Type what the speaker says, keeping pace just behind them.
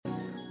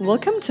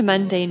Welcome to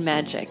Mundane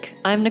Magic.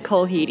 I'm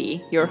Nicole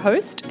Heedy, your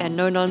host and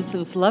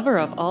no-nonsense lover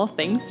of all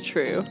things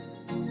true.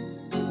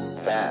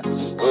 That's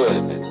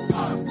good.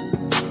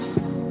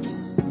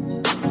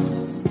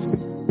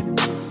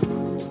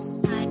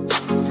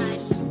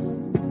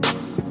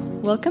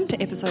 Welcome to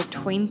episode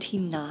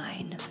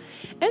 29.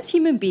 As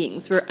human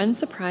beings, we're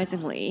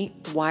unsurprisingly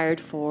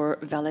wired for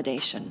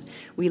validation.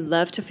 We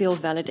love to feel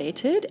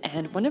validated,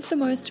 and one of the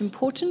most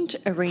important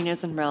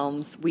arenas and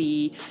realms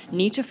we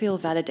need to feel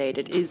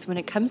validated is when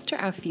it comes to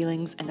our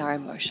feelings and our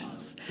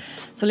emotions.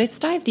 So let's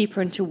dive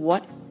deeper into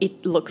what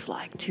it looks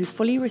like to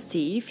fully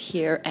receive,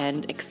 hear,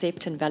 and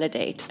accept and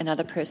validate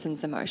another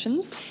person's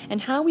emotions, and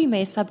how we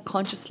may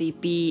subconsciously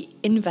be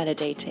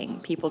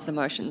invalidating people's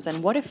emotions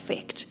and what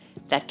effect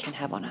that can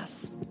have on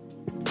us.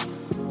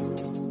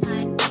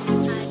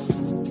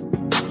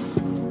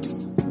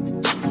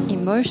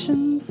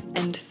 Emotions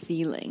and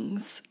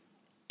feelings.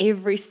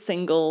 Every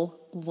single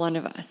one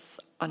of us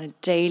on a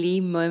daily,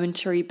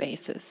 momentary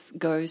basis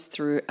goes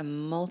through a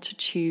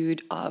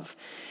multitude of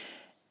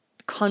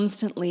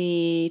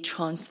constantly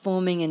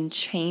transforming and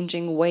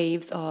changing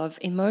waves of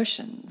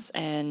emotions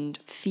and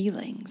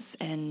feelings,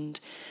 and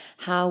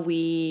how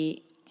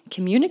we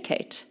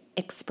communicate,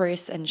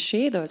 express, and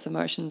share those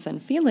emotions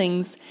and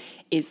feelings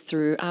is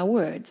through our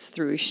words,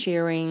 through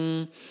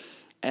sharing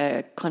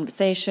a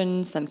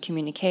conversation, some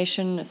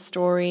communication, a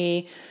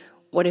story,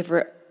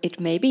 whatever it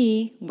may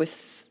be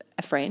with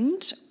a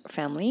friend,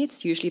 family.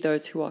 It's usually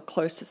those who are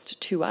closest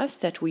to us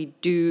that we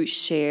do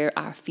share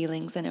our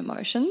feelings and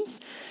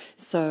emotions.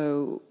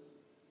 So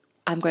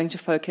I'm going to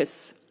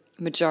focus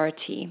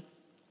majority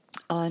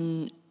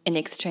on an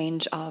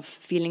exchange of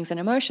feelings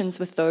and emotions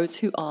with those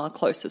who are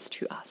closest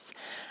to us,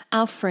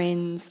 our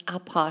friends, our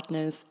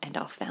partners, and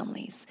our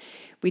families.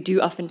 We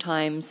do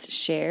oftentimes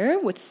share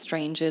with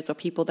strangers or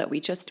people that we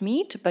just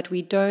meet, but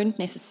we don't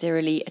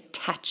necessarily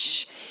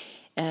attach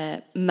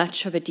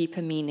much of a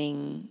deeper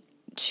meaning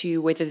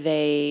to whether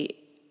they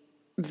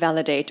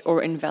validate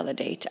or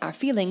invalidate our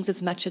feelings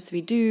as much as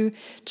we do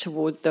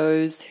toward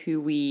those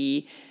who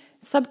we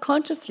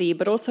subconsciously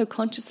but also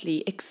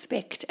consciously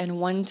expect and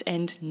want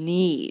and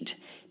need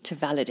to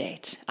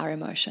validate our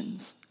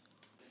emotions.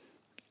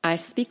 I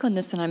speak on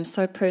this and I'm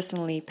so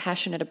personally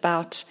passionate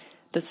about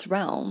this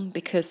realm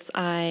because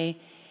I,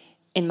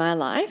 in my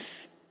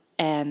life,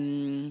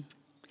 am,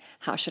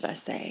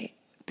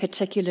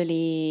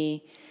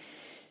 particularly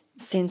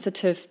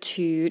sensitive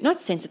to, not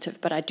sensitive,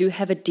 but I do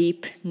have a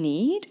deep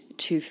need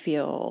to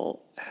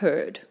feel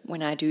heard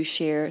when I do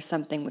share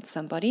something with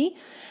somebody.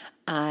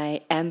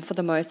 I am, for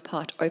the most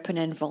part, open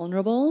and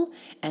vulnerable,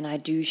 and I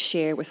do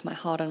share with my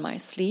heart on my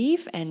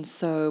sleeve. And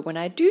so when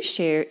I do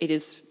share, it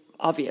is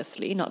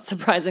obviously, not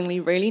surprisingly,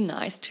 really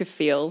nice to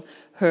feel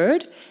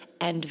heard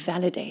and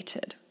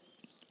validated.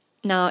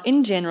 Now,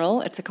 in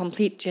general, it's a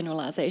complete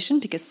generalization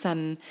because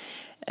some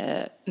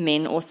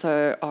men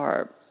also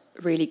are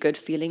really good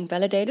feeling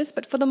validators,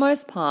 but for the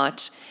most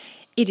part,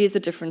 it is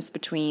a difference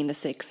between the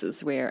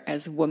sexes, where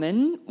as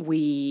women,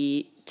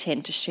 we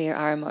tend to share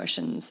our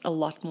emotions a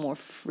lot more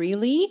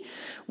freely,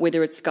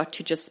 whether it's got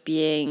to just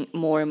being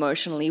more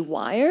emotionally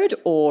wired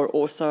or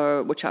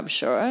also, which I'm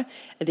sure,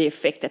 the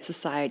effect that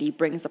society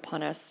brings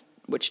upon us,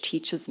 which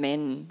teaches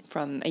men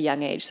from a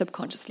young age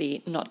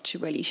subconsciously not to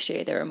really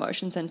share their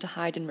emotions and to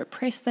hide and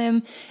repress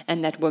them,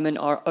 and that women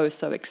are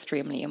also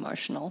extremely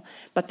emotional.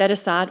 But that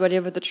aside,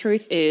 whatever the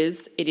truth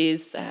is, it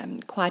is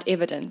quite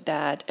evident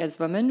that as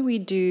women we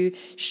do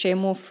share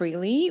more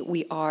freely,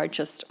 we are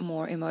just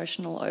more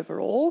emotional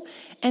overall,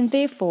 and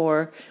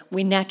therefore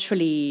we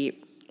naturally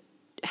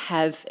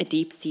have a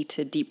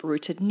deep-seated,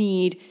 deep-rooted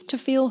need to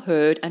feel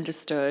heard,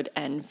 understood,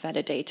 and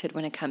validated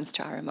when it comes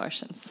to our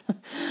emotions.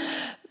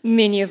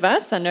 Many of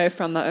us, I know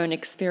from my own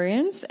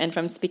experience and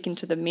from speaking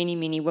to the many,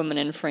 many women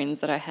and friends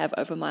that I have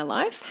over my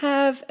life,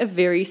 have a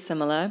very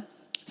similar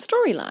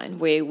storyline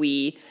where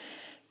we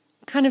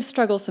kind of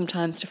struggle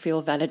sometimes to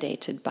feel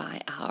validated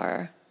by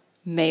our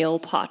male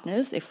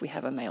partners, if we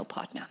have a male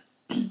partner.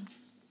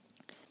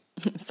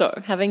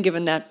 So, having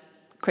given that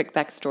quick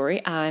backstory,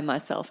 I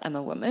myself am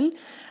a woman.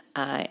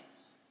 I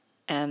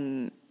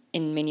am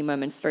in many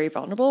moments very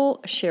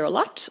vulnerable, share a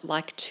lot,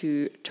 like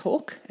to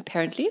talk.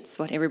 Apparently, it's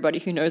what everybody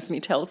who knows me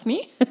tells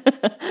me.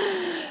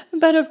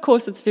 But of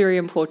course, it's very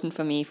important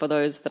for me, for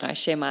those that I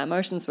share my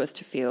emotions with,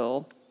 to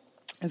feel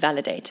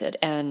validated.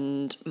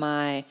 And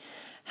my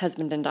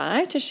husband and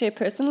I, to share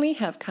personally,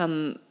 have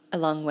come a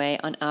long way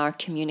on our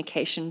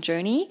communication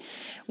journey,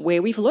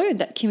 where we've learned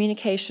that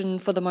communication,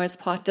 for the most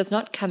part, does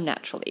not come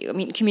naturally. I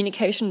mean,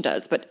 communication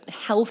does, but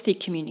healthy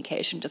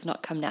communication does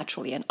not come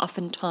naturally. And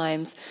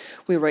oftentimes,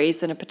 we're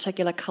raised in a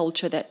particular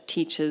culture that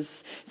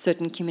teaches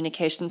certain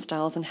communication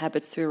styles and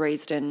habits. We're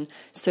raised in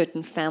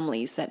certain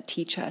families that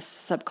teach us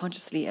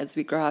subconsciously as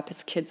we grow up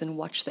as kids and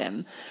watch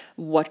them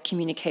what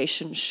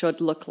communication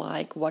should look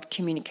like, what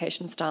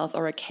communication styles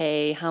are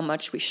okay, how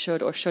much we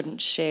should or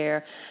shouldn't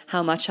share,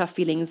 how much our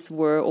feelings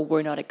were or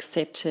were not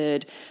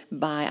accepted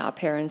by our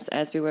parents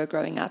as we were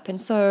growing up. And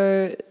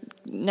so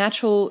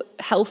natural,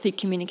 healthy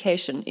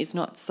communication is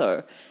not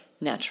so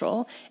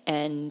natural,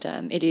 and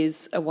it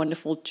is a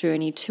wonderful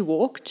journey to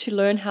walk, to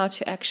learn how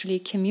to actually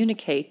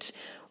communicate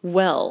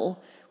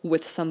well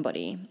with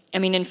somebody. I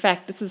mean, in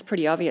fact, this is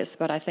pretty obvious,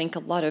 but I think a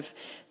lot of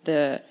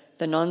the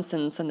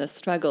nonsense and the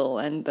struggle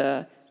and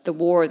the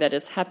war that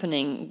is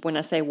happening, when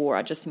I say war,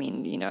 I just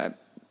mean,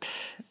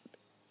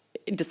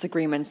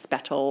 disagreements,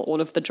 battle,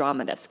 all of the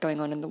drama that's going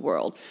on in the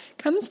world,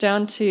 comes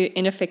down to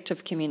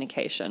ineffective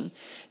communication.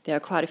 There are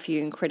quite a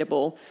few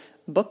incredible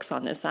books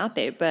on this out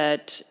there,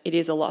 but it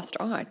is a lost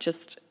art,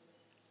 just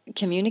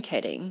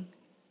communicating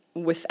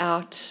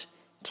without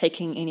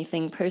taking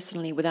anything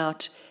personally,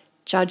 without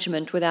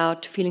judgment,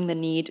 without feeling the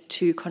need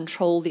to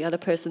control the other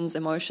person's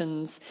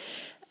emotions.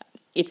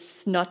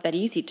 It's not that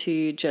easy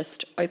to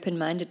just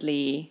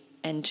open-mindedly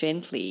and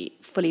gently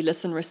fully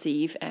listen,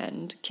 receive,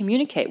 and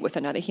communicate with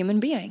another human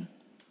being.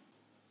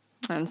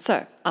 And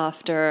so,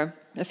 after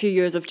a few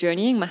years of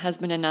journeying, my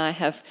husband and I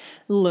have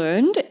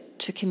learned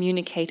to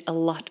communicate a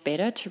lot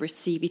better, to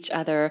receive each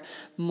other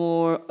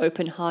more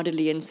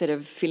open-heartedly instead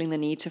of feeling the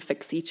need to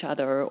fix each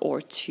other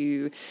or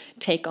to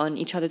take on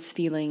each other's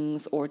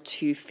feelings or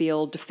to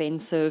feel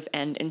defensive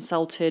and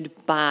insulted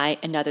by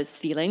another's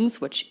feelings,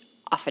 which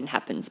often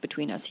happens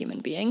between us human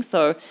beings.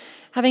 So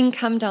having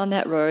come down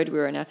that road,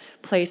 we're in a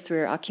place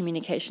where our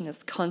communication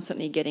is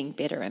constantly getting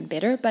better and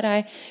better. But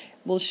I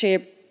will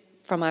share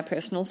from my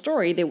personal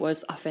story, there were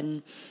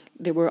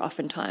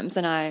often times,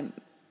 and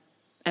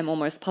I'm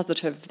almost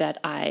positive that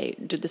I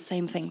did the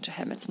same thing to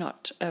him. It's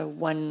not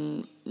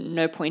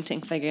no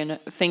pointing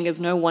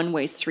fingers, no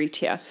one-way street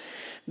here.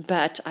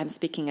 But I'm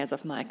speaking as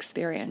of my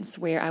experience,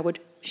 where I would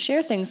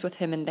share things with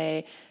him and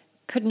they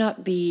could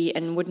not be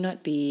and would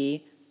not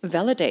be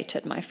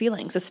validated, my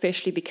feelings,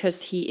 especially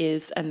because he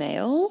is a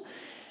male.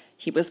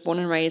 He was born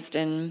and raised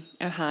in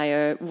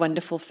Ohio,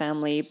 wonderful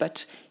family,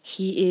 but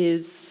he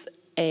is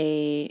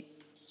a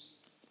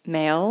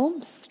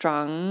male,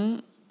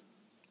 strong,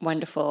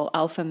 wonderful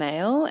alpha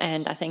male,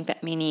 and I think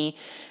that many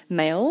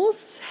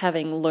males,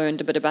 having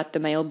learned a bit about the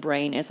male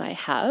brain as I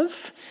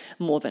have,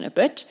 more than a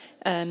bit,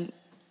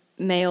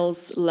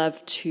 males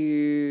love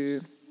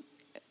to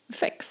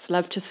fix,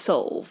 love to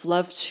solve,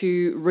 love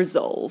to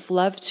resolve,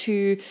 love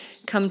to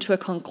come to a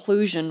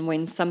conclusion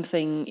when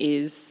something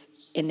is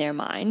in their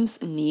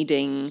minds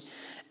needing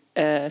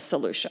a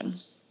solution.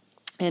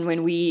 And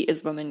when we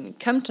as women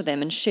come to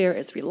them and share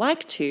as we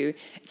like to,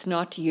 it's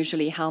not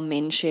usually how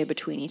men share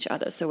between each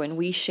other. So when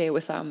we share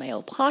with our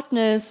male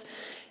partners,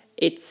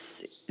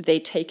 they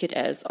take it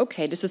as,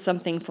 okay, this is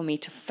something for me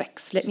to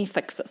fix. Let me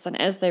fix this. And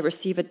as they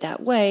receive it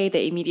that way,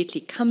 they immediately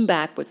come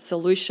back with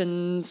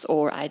solutions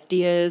or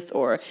ideas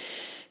or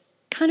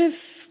kind of,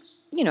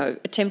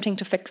 attempting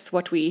to fix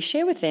what we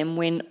share with them,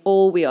 when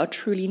all we are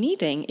truly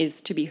needing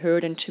is to be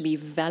heard and to be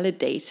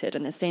validated,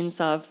 in the sense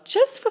of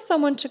just for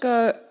someone to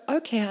go,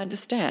 okay, I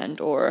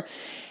understand. Or,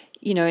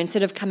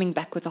 instead of coming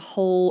back with a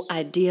whole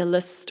idea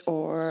list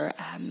or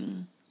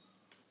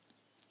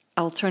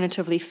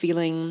alternatively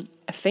feeling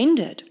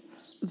offended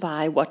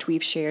by what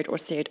we've shared or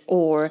said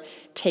or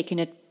taken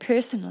it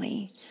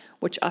personally,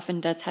 which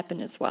often does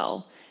happen as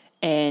well.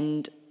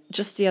 And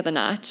just the other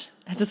night,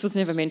 this was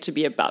never meant to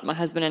be about my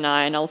husband and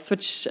I, and I'll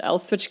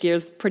switch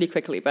gears pretty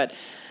quickly, but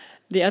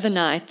the other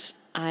night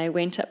I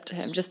went up to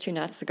him just 2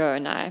 nights ago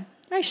and I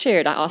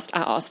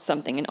asked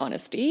something in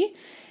honesty,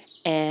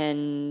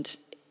 and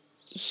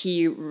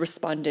he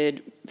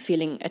responded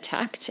feeling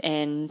attacked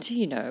and,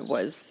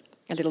 was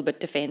a little bit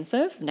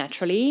defensive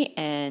naturally,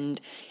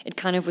 and it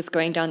kind of was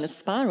going down the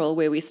spiral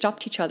where we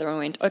stopped each other and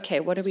went,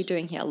 okay, what are we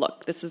doing here?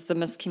 Look, this is the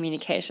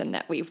miscommunication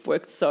that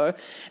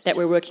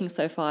we're working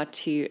so far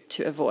to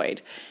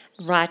avoid.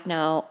 Right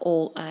now,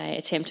 all I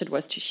attempted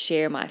was to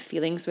share my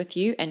feelings with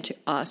you and to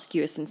ask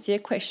you a sincere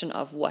question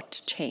of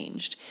what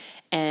changed.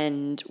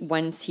 And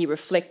once he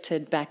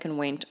reflected back and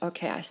went,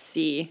 okay, I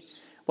see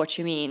what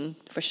you mean,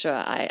 for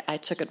sure. I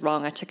took it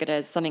wrong. I took it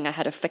as something I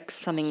had to fix,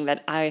 something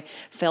that I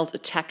felt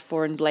attacked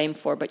for and blamed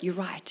for. But you're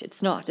right,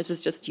 it's not. This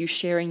is just you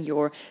sharing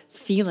your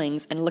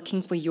feelings and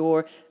looking for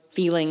your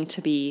feeling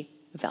to be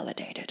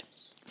validated.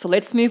 So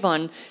let's move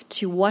on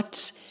to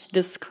what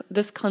this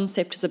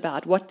concept is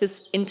about, what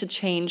this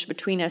interchange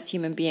between us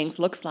human beings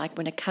looks like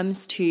when it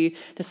comes to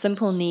the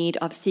simple need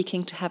of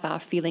seeking to have our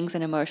feelings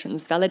and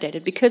emotions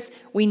validated, because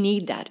we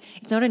need that.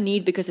 It's not a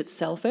need because it's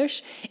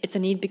selfish. It's a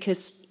need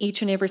because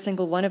each and every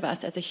single one of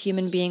us as a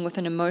human being with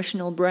an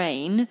emotional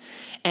brain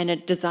and a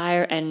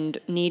desire and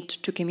need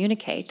to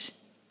communicate,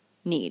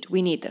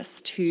 we need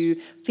this to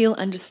feel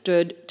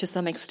understood to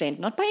some extent.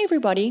 Not by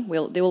everybody.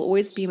 There will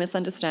always be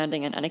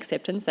misunderstanding and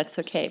unacceptance. That's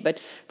okay.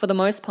 But for the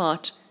most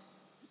part,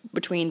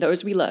 between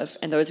those we love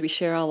and those we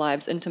share our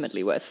lives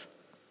intimately with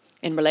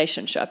in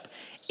relationship,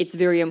 it's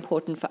very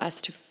important for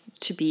us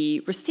to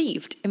be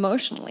received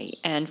emotionally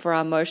and for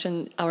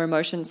our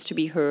emotions to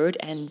be heard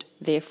and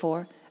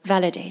therefore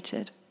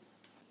validated.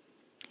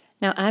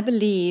 Now, I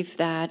believe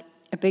that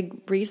a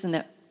big reason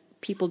that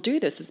people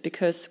do this is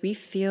because we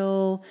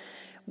feel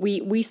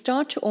we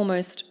start to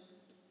almost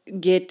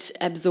get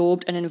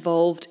absorbed and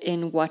involved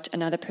in what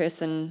another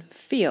person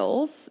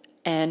feels,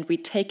 and we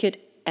take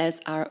it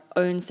as our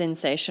own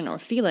sensation or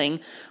feeling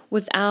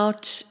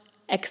without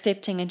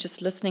accepting and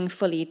just listening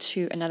fully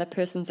to another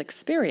person's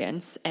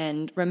experience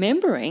and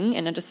remembering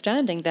and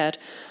understanding that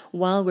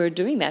while we're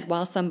doing that,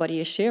 while somebody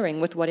is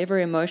sharing with whatever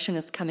emotion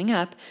is coming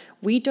up,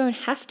 we don't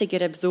have to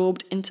get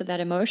absorbed into that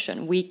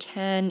emotion. We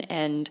can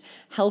and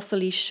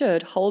healthily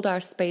should hold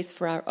our space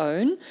for our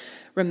own.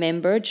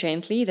 Remember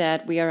gently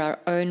that we are our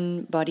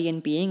own body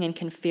and being and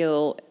can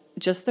feel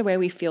just the way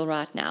we feel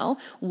right now,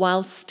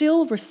 while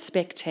still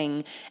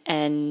respecting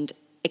and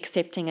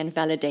accepting and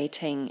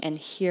validating and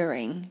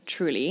hearing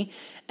truly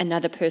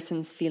another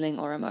person's feeling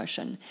or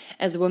emotion.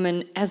 As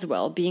women as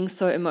well, being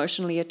so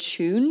emotionally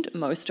attuned,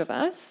 most of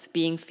us,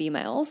 being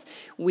females,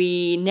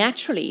 we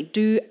naturally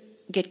do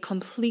get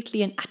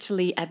completely and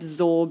utterly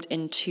absorbed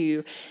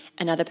into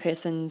another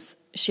person's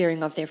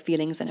sharing of their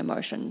feelings and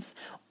emotions,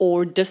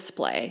 or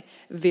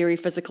very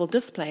physical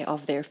display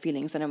of their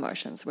feelings and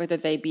emotions, whether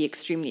they be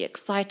extremely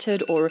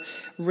excited or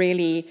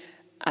really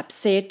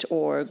upset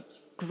or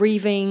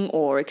grieving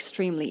or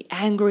extremely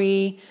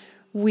angry.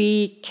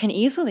 We can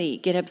easily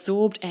get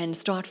absorbed and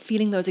start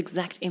feeling those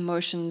exact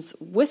emotions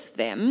with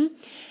them.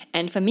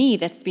 And for me,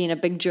 that's been a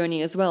big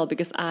journey as well,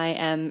 because I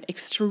am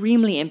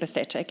extremely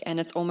empathetic, and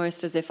it's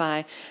almost as if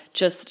I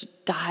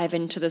just dive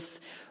into this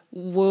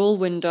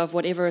whirlwind of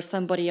whatever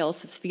somebody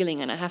else is feeling,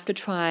 and I have to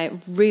try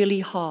really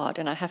hard,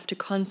 and I have to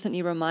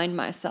constantly remind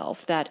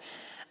myself that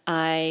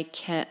I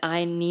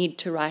need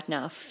to right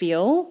now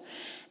feel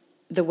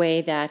the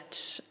way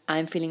that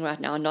I'm feeling right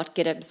now and not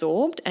get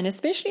absorbed. And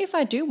especially if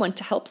I do want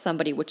to help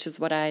somebody, which is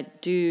what I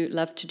do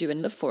love to do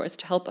and live for, is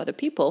to help other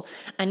people,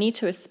 I need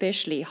to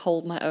especially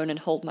hold my own and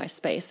hold my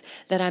space,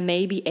 that I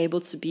may be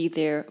able to be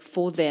there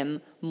for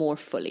them more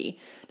fully.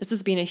 This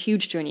has been a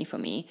huge journey for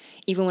me.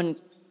 Even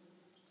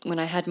when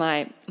I had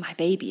my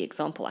baby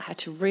example, I had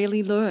to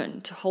really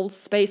learn to hold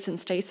space and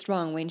stay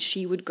strong when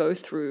she would go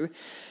through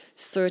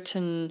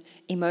certain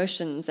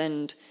emotions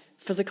and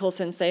physical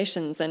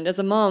sensations. And as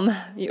a mom,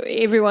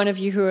 every one of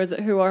you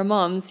who are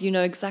moms, you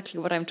know exactly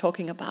what I'm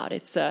talking about.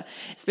 It's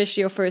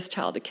especially your first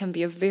child, it can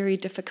be a very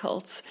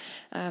difficult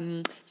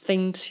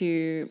thing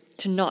to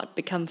not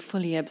become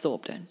fully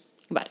absorbed in.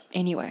 But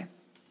anyway,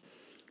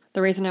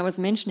 the reason I was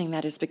mentioning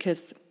that is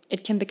because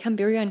it can become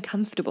very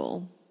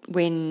uncomfortable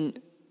when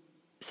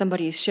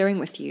somebody is sharing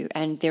with you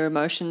and their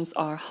emotions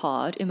are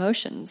hard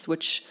emotions,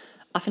 which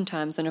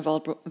oftentimes in a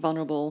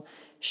vulnerable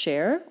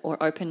share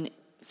or open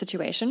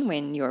situation,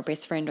 when your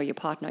best friend or your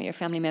partner or your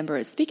family member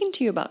is speaking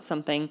to you about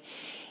something,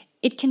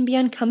 it can be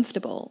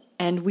uncomfortable,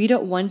 and we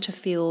don't want to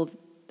feel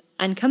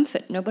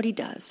uncomfort. Nobody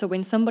does. So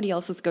when somebody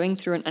else is going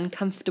through an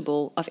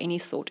uncomfortable of any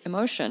sort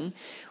emotion,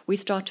 we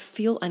start to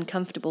feel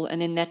uncomfortable,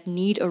 and then that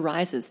need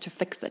arises to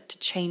fix it, to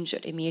change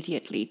it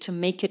immediately, to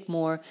make it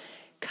more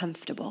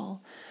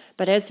comfortable.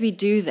 But as we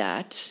do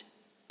that,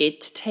 it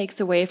takes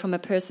away from a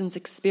person's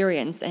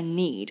experience and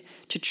need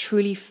to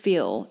truly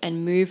feel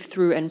and move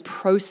through and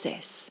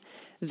process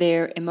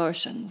their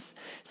emotions.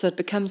 So it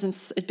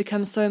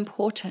becomes so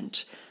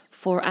important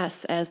for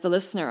us as the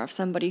listener of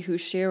somebody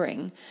who's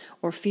sharing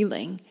or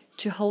feeling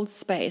to hold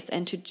space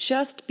and to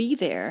just be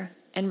there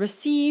and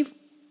receive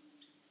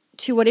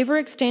to whatever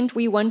extent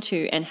we want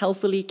to and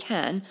healthily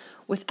can,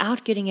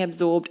 without getting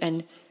absorbed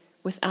and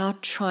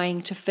without trying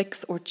to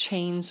fix or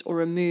change or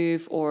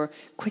remove or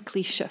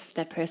quickly shift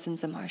that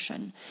person's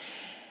emotion.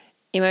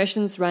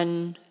 Emotions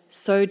run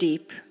so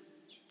deep,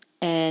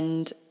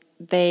 and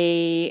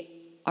they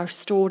are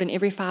stored in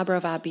every fiber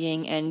of our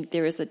being, and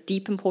there is a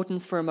deep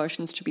importance for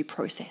emotions to be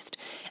processed.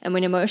 And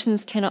when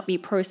emotions cannot be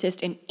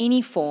processed in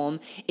any form,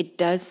 it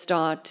does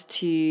start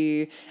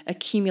to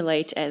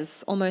accumulate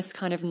as almost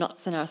kind of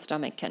knots in our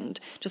stomach and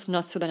just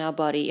knots within our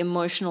body,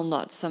 emotional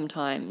knots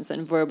sometimes,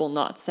 and verbal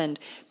knots, and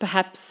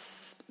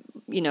perhaps,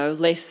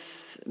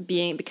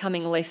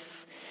 becoming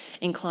less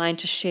inclined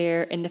to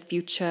share in the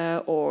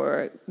future,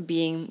 or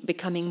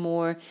becoming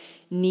more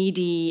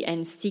needy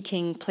and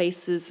seeking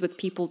places with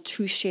people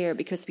to share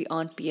because we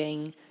aren't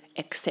being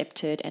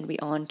accepted and we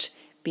aren't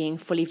being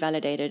fully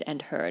validated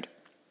and heard.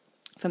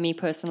 For me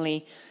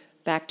personally,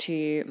 back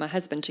to my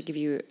husband, to give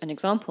you an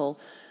example,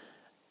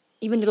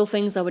 even little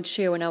things I would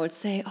share when I would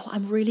say, "Oh,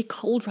 I'm really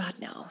cold right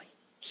now,"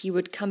 he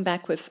would come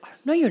back with,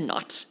 "No, you're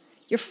not.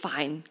 You're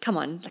fine. Come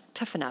on,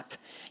 toughen up.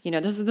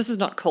 This is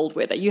not cold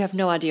weather. You have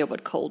no idea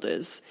what cold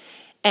is."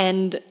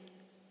 And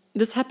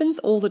this happens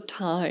all the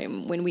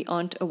time when we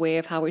aren't aware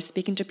of how we're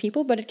speaking to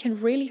people, but it can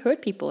really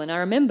hurt people. And I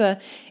remember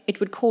it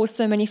would cause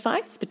so many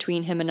fights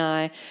between him and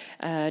I,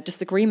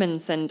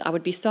 disagreements, and I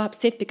would be so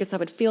upset because I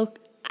would feel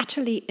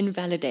utterly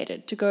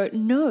invalidated, to go,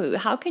 "No,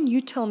 how can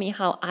you tell me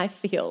how I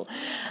feel?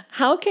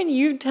 How can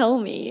you tell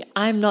me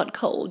I'm not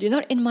cold? You're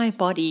not in my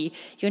body.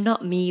 You're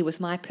not me with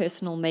my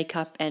personal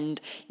makeup,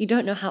 and you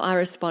don't know how I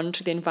respond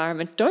to the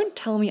environment. Don't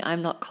tell me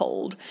I'm not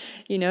cold."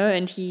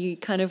 And he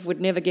kind of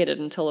would never get it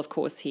until, of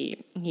course, he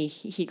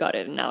got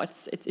it, and now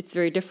it's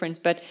very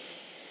different. But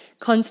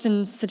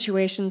constant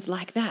situations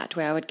like that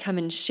where I would come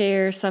and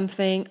share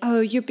something.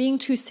 Oh, you're being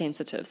too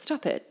sensitive.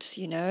 Stop it.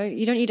 You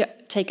don't need to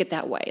take it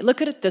that way.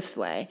 Look at it this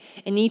way.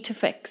 A need to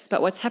fix.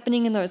 But what's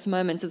happening in those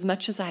moments, as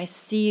much as I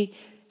see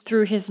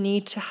through his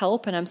need to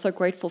help, and I'm so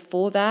grateful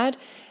for that,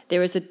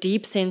 there is a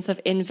deep sense of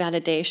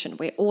invalidation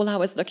where all I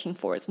was looking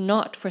for is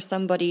not for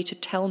somebody to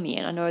tell me,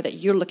 and I know that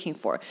you're looking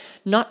for.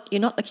 You're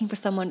not looking for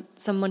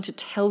someone to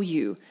tell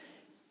you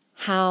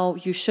how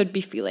you should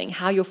be feeling,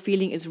 how your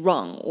feeling is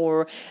wrong,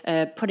 or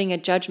putting a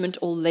judgment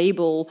or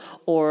label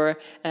or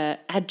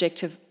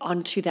adjective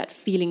onto that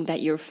feeling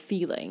that you're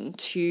feeling,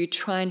 to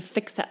try and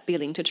fix that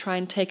feeling, to try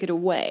and take it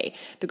away.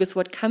 Because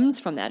what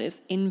comes from that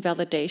is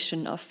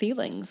invalidation of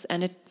feelings.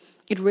 And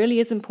it really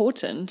is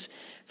important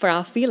for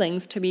our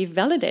feelings to be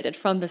validated,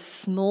 from the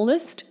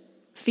smallest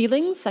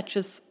feelings, such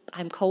as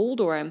I'm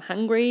cold or I'm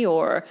hungry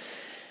or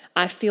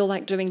I feel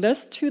like doing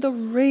this, to the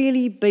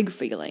really big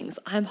feelings.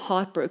 I'm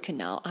heartbroken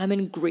now. I'm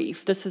in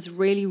grief. This has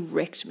really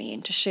wrecked me.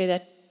 And to share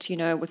that,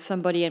 with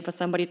somebody, and for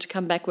somebody to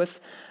come back with,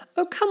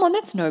 oh, come on,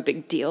 that's no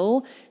big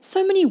deal.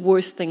 So many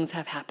worse things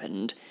have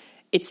happened.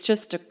 It's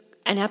just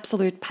an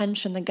absolute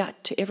punch in the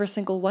gut to every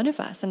single one of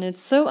us. And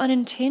it's so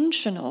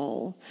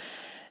unintentional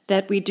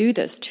that we do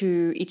this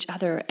to each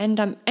other and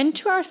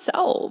to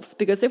ourselves.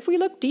 Because if we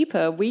look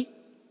deeper, we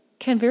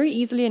can very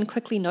easily and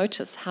quickly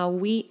notice how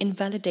we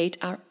invalidate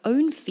our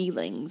own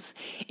feelings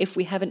if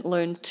we haven't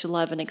learned to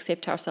love and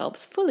accept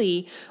ourselves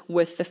fully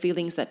with the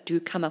feelings that do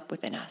come up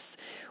within us.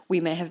 We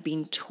may have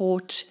been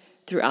taught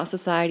through our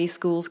society,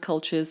 schools,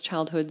 cultures,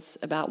 childhoods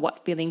about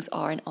what feelings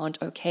are and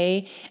aren't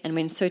okay. And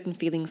when certain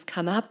feelings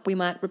come up, we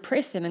might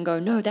repress them and go,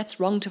 no, that's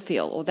wrong to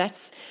feel, or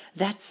that's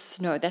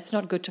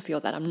not good to feel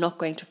that. I'm not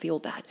going to feel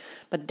that.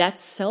 But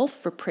that's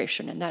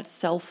self-repression and that's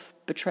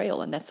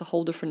self-betrayal, and that's a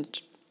whole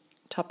different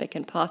topic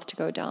and path to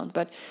go down,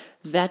 but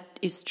that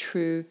is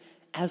true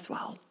as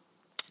well.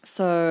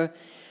 So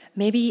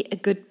maybe a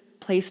good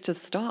place to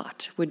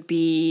start would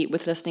be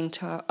with listening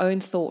to our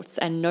own thoughts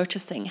and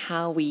noticing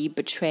how we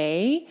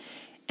betray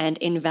and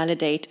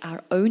invalidate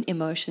our own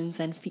emotions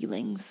and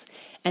feelings,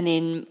 and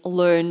then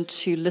learn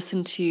to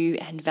listen to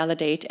and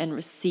validate and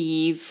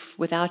receive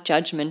without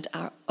judgment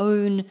our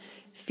own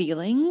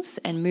feelings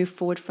and move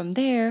forward from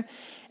there.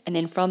 And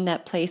then from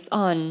that place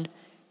on,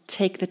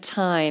 take the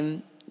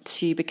time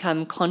to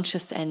become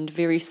conscious and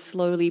very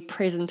slowly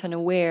present and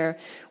aware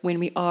when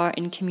we are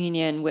in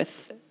communion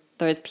with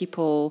those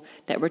people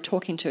that we're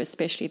talking to,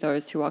 especially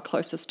those who are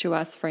closest to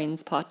us,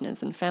 friends,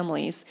 partners, and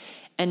families,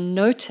 and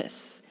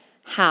notice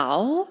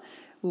how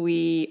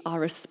we are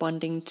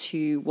responding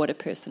to what a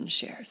person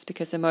shares.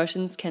 Because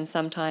emotions can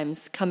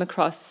sometimes come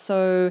across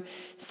so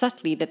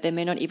subtly that they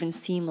may not even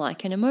seem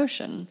like an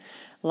emotion.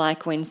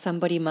 Like when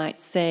somebody might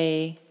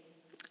say,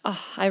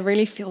 oh, I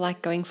really feel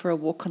like going for a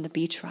walk on the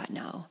beach right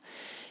now.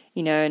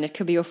 And it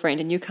could be your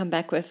friend, and you come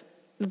back with,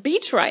 the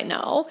beach right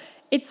now?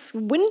 It's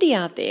windy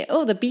out there.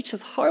 Oh, the beach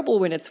is horrible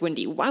when it's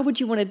windy. Why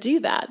would you want to do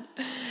that?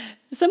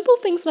 Simple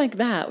things like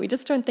that. We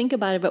just don't think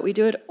about it, but we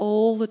do it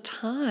all the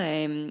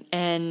time.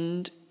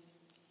 And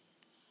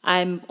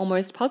I'm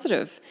almost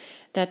positive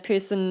that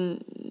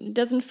person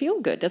doesn't feel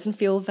good, doesn't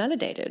feel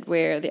validated,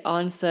 where the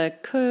answer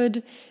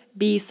could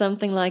be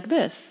something like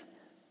this.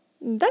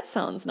 That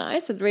sounds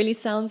nice. It really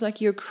sounds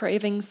like you're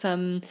craving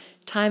some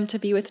time to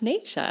be with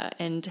nature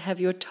and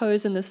have your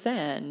toes in the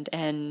sand,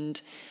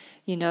 and,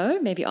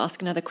 maybe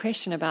ask another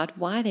question about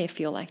why they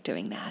feel like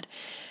doing that.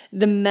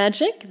 The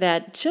magic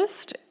that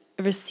just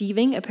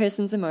receiving a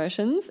person's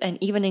emotions and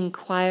even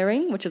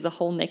inquiring, which is a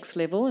whole next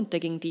level and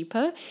digging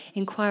deeper,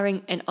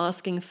 inquiring and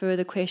asking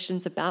further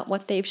questions about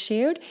what they've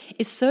shared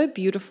is so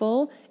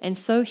beautiful and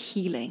so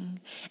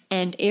healing.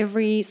 And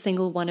every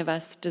single one of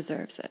us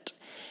deserves it.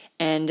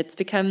 And it's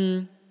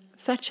become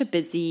such a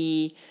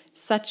busy,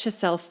 such a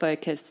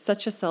self-focused,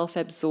 such a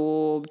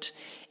self-absorbed,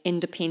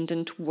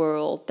 independent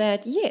world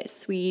that,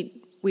 yes, we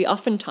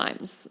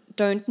oftentimes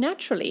don't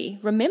naturally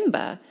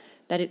remember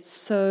that it's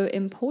so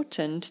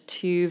important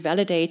to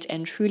validate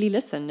and truly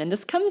listen. And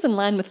this comes in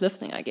line with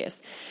listening, I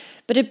guess.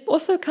 But it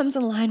also comes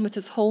in line with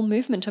this whole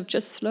movement of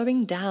just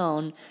slowing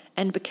down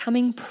and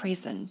becoming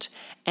present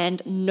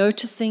and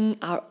noticing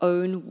our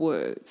own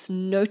words,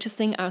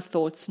 noticing our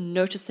thoughts,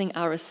 noticing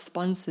our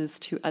responses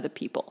to other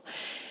people.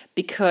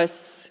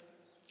 Because,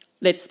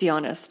 let's be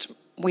honest,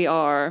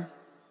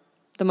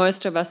 the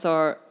most of us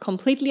are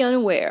completely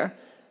unaware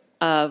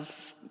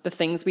of the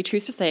things we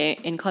choose to say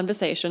in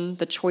conversation,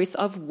 the choice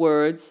of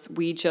words.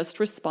 We just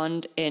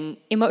respond in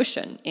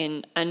emotion,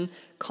 in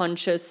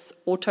unconscious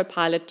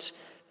autopilot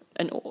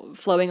and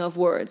flowing of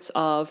words,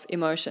 of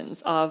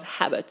emotions, of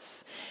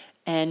habits.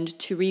 And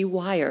to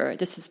rewire,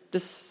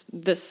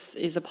 this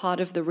is a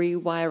part of the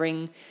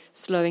rewiring,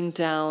 slowing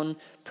down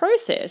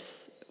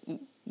process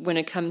when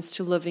it comes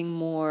to living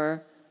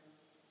more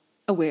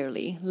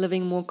awarely,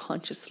 living more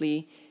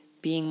consciously,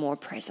 being more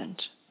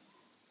present.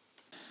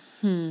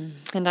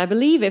 And I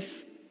believe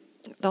if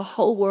the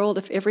whole world,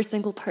 if every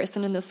single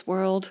person in this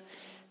world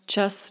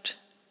just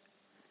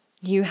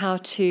knew how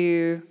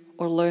to,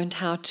 or learned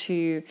how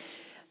to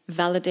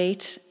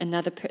validate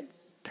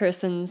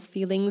person's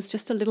feelings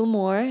just a little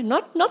more.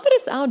 Not that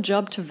it's our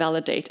job to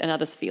validate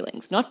another's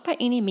feelings, not by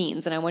any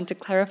means. And I want to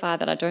clarify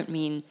that I don't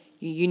mean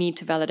you need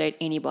to validate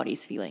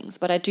anybody's feelings,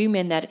 but I do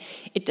mean that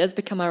it does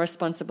become our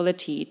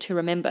responsibility to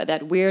remember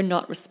that we're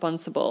not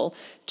responsible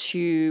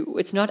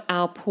it's not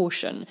our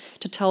portion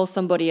to tell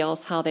somebody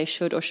else how they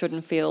should or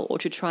shouldn't feel, or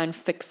to try and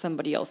fix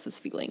somebody else's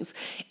feelings.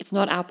 It's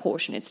not our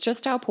portion. It's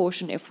just our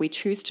portion if we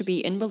choose to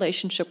be in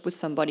relationship with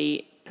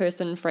somebody,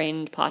 person,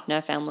 friend,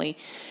 partner, family,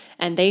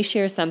 and they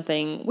share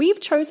something.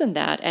 We've chosen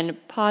that,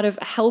 and part of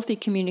healthy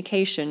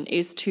communication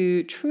is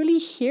to truly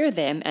hear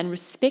them and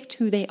respect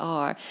who they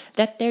are,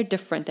 that they're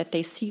different, that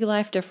they see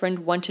life different,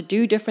 want to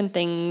do different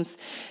things,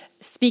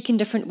 speak in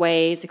different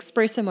ways,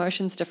 express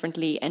emotions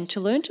differently, and to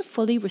learn to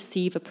fully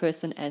receive a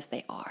person as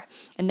they are.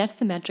 And that's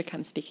the magic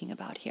I'm speaking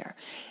about here.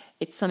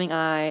 It's something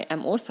I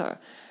am also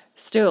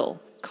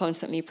still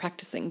constantly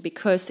practicing,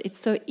 because it's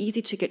so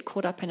easy to get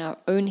caught up in our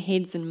own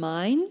heads and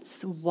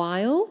minds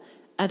while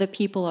other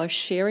people are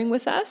sharing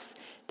with us,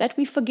 that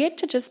we forget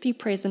to just be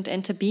present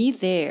and to be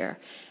there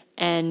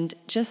and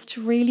just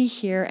to really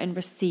hear and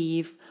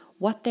receive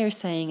what they're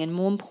saying. And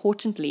more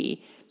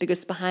importantly,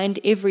 because behind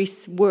every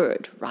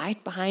word,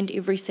 right, behind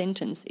every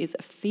sentence is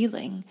a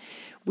feeling.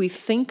 We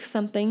think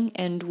something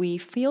and we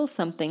feel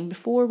something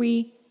before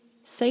we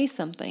say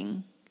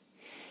something.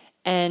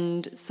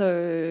 And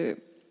so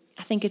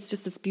I think it's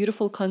just this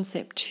beautiful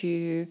concept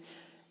to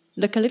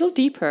look a little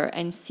deeper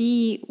and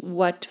see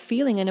what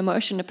feeling and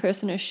emotion a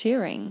person is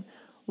sharing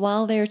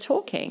while they're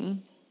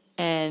talking.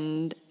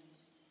 And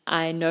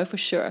I know for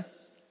sure,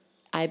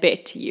 I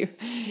bet you,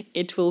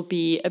 it will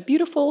be a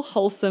beautiful,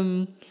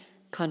 wholesome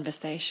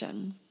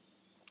conversation.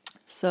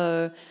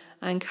 So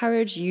I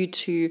encourage you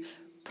to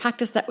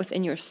practice that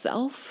within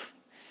yourself,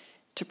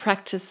 to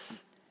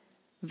practice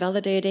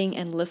validating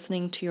and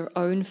listening to your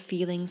own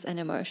feelings and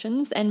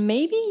emotions. And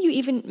maybe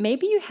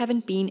you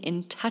haven't been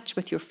in touch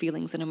with your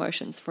feelings and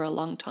emotions for a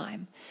long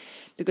time,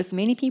 because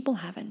many people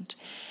haven't.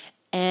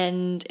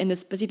 And in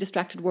this busy,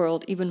 distracted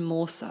world, even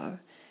more so.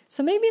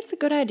 So maybe it's a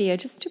good idea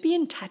just to be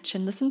in touch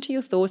and listen to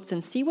your thoughts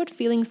and see what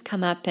feelings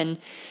come up. And,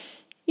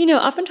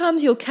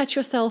 oftentimes you'll catch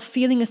yourself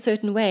feeling a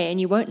certain way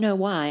and you won't know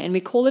why. And we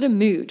call it a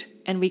mood,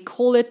 and we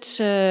call it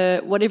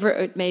whatever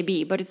it may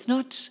be, but it's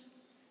not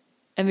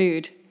a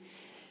mood.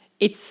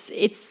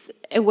 It's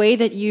a way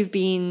that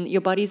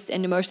your bodies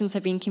and emotions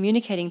have been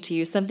communicating to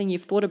you, something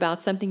you've thought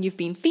about, something you've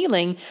been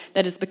feeling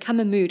that has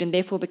become a mood and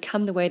therefore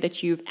become the way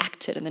that you've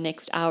acted in the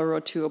next hour or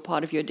two, or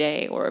part of your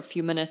day, or a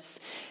few minutes.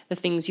 The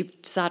things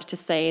you've decided to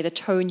say, the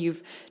tone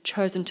you've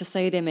chosen to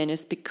say them in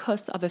is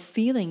because of a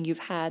feeling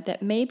you've had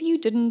that maybe you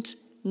didn't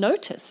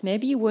notice,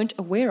 maybe you weren't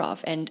aware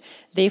of, and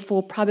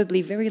therefore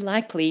probably very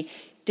likely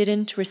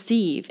didn't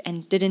receive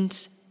and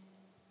didn't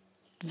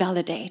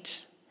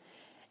validate.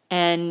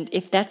 And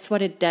if that's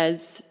what it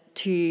does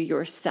to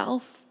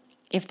yourself,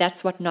 if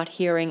that's what not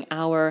hearing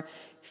our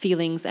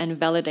feelings and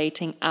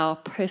validating our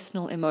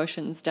personal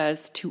emotions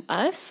does to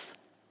us,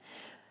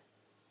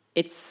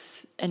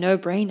 it's a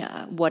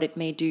no-brainer what it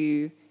may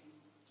do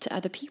to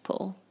other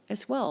people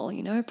as well,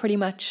 pretty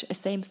much the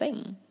same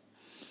thing.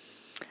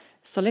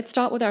 So let's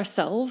start with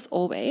ourselves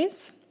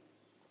always.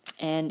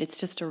 And it's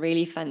just a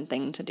really fun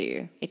thing to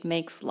do. It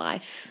makes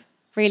life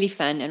really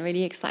fun and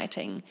really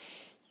exciting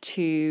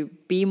to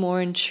be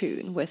more in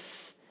tune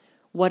with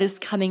what is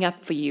coming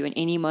up for you in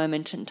any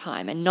moment in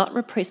time, and not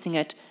repressing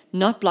it,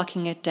 not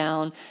blocking it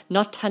down,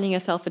 not telling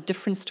yourself a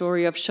different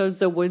story of shoulds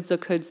or woulds or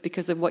coulds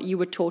because of what you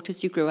were taught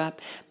as you grew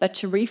up, but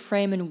to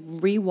reframe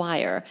and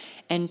rewire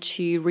and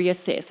to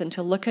reassess and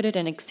to look at it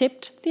and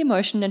accept the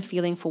emotion and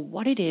feeling for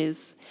what it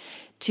is,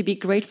 to be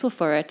grateful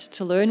for it,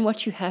 to learn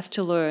what you have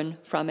to learn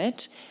from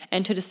it,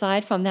 and to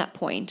decide from that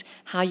point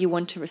how you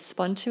want to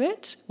respond to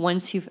it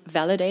once you've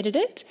validated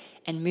it,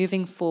 and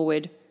moving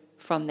forward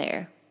from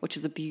there, which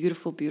is a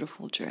beautiful,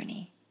 beautiful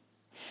journey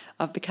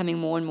of becoming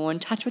more and more in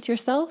touch with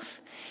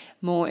yourself,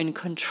 more in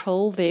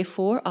control,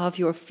 therefore, of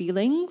your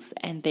feelings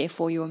and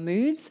therefore your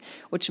moods,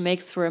 which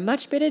makes for a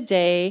much better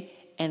day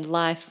and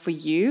life for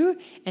you,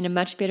 and a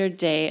much better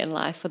day and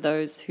life for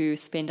those who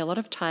spend a lot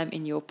of time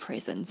in your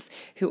presence,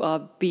 who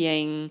are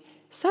being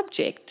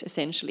subject,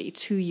 essentially,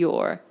 to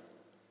your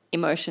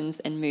emotions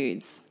and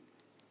moods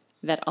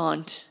that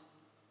aren't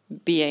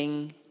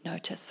being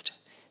noticed.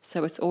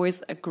 So it's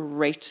always a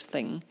great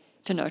thing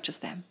to notice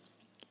them.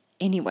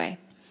 Anyway,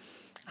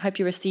 I hope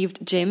you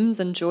received gems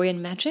and joy and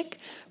magic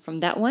from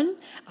that one.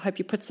 I hope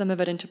you put some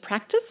of it into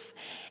practice.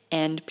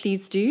 And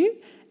please do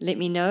let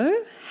me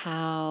know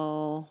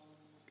how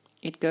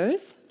it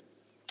goes,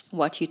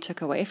 what you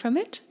took away from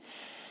it.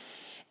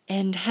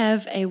 And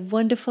have a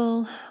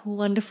wonderful,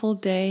 wonderful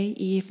day,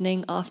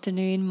 evening,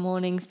 afternoon,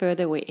 morning,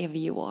 further, wherever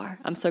you are.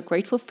 I'm so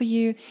grateful for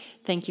you.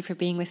 Thank you for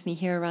being with me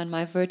here around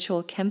my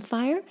virtual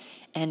campfire.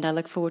 And I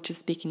look forward to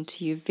speaking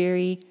to you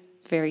very,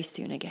 very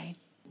soon again.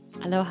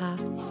 Aloha.